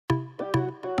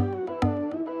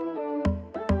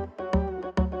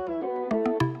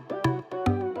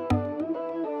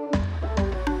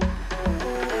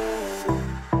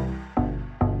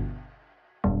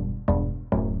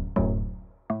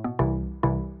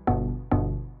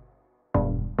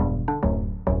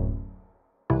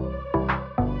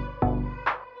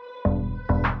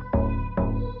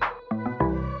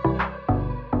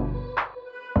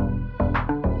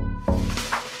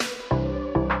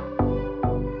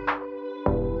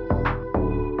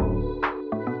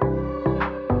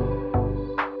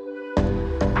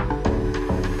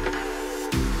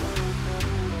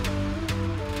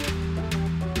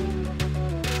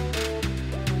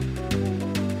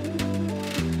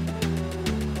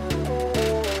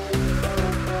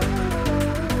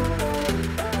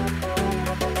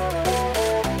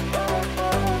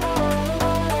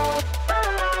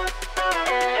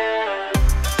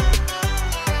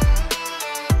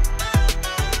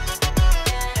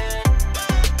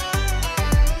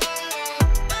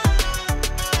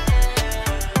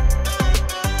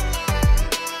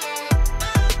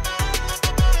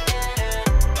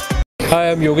Hi,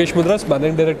 I'm Yogesh Mudras,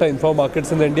 Managing Director, Informa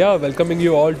Markets in India, welcoming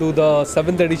you all to the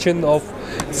 7th edition of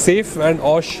SAFE and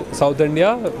OSH South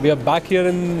India. We are back here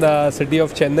in the city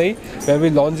of Chennai, where we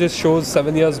launched this show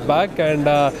 7 years back, and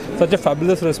such a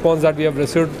fabulous response that we have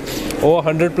received. Over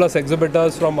 100 plus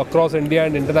exhibitors from across India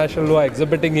and international who are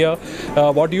exhibiting here.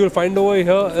 What you will find over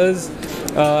here is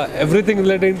everything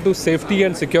relating to safety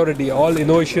and security, all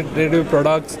innovative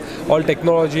products, all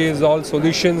technologies, all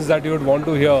solutions that you would want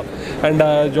to hear.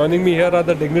 And joining me here are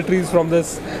the dignitaries from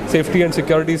this safety and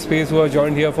security space who are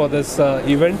joined here for this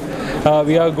event.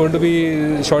 We are going to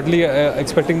be shortly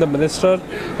expecting the Minister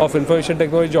of Information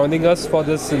Technology joining us for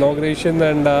this inauguration.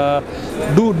 And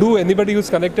do anybody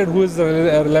who's connected, who is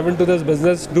relevant to this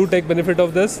business, do take benefit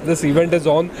of this. This event is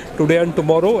on today and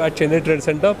tomorrow at Chennai Trade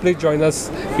Centre. Please join us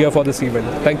here for this event.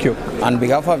 Thank you. On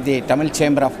behalf of the Tamil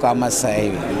Chamber of Commerce,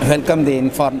 I welcome the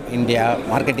Inform India,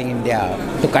 Marketing India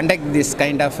to conduct this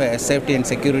kind of safety and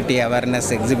security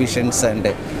awareness exhibitions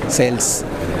and sales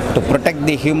to protect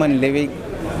the human living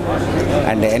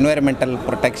and environmental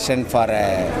protection for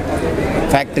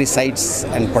factory sites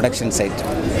and production sites.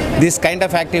 These kind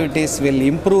of activities will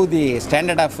improve the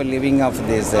standard of living of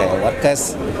these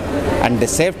workers and the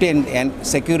safety and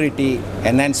security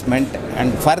enhancement,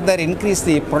 and further increase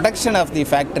the production of the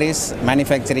factories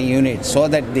manufacturing units so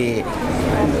that the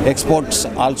exports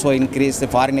also increase, the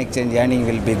foreign exchange earning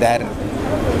will be there,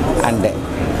 and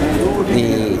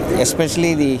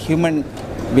especially the human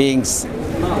beings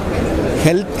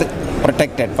health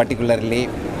protected particularly,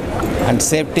 and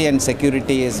safety and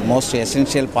security is most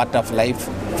essential part of life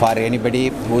for anybody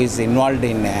who is involved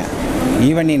in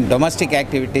even in domestic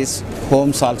activities.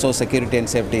 Homes also, security and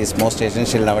safety is most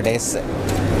essential nowadays,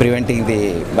 preventing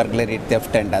the burglary,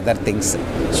 theft and other things.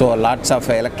 So lots of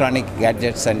electronic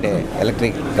gadgets and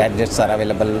electric gadgets are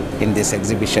available in this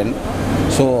exhibition.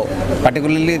 So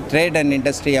particularly trade and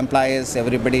industry employees,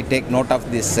 everybody take note of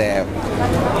this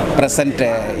present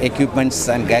equipments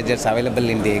and gadgets available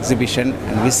in the exhibition,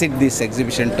 and visit this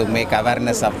exhibition to make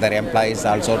awareness of their employees,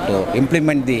 also to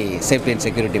implement the safety and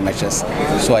security measures.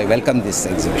 So I welcome this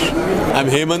exhibition. I'm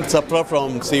Hemant Sapra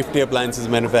from Safety Appliances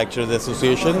Manufacturers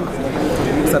Association.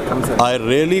 I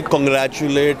really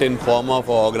congratulate Informa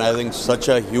for organizing such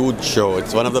a huge show.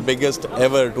 It's one of the biggest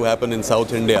ever to happen in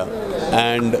South India,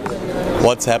 and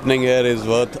what's happening here is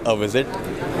worth a visit.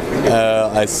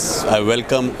 I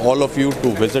welcome all of you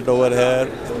to visit over here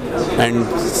and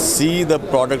see the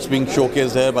products being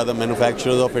showcased here by the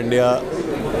manufacturers of India,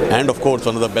 and of course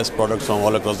one of the best products from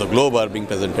all across the globe are being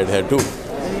presented here too.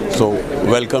 So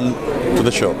welcome to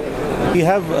the show. We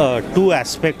have two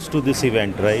aspects to this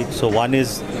event, right? So one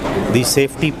is the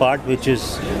safety part, which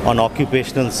is on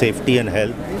occupational safety and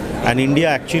health. And India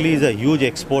actually is a huge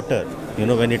exporter,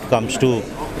 when it comes to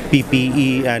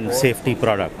PPE and safety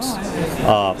products.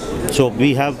 So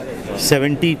we have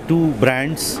 72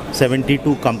 brands,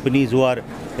 72 companies who are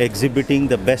exhibiting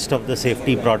the best of the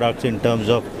safety products in terms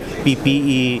of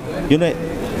PPE,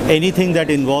 anything that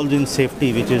involves in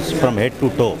safety, which is from head to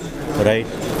toe, right?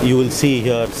 You will see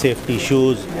here safety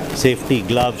shoes, safety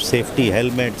gloves, safety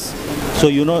helmets. So,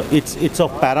 it's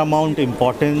of paramount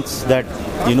importance that,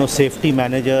 safety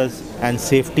managers and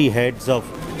safety heads of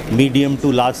medium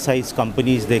to large size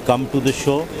companies, they come to the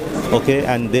show, okay,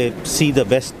 and they see the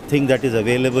best thing that is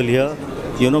available here,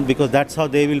 because that's how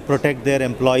they will protect their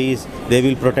employees, they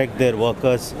will protect their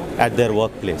workers at their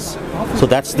workplace. So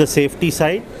that's the safety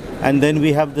side. And then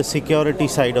we have the security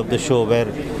side of the show, where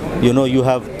you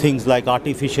have things like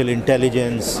artificial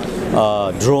intelligence,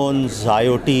 drones,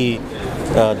 IoT,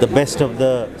 the best of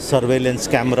the surveillance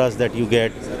cameras that you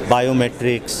get,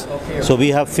 biometrics. So we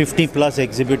have 50 plus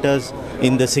exhibitors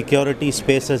in the security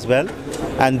space as well.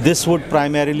 And this would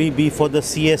primarily be for the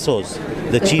CSOs,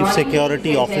 the Chief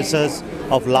Security Officers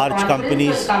of large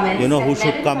companies, who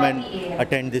should come and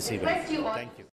attend this event. Thank you.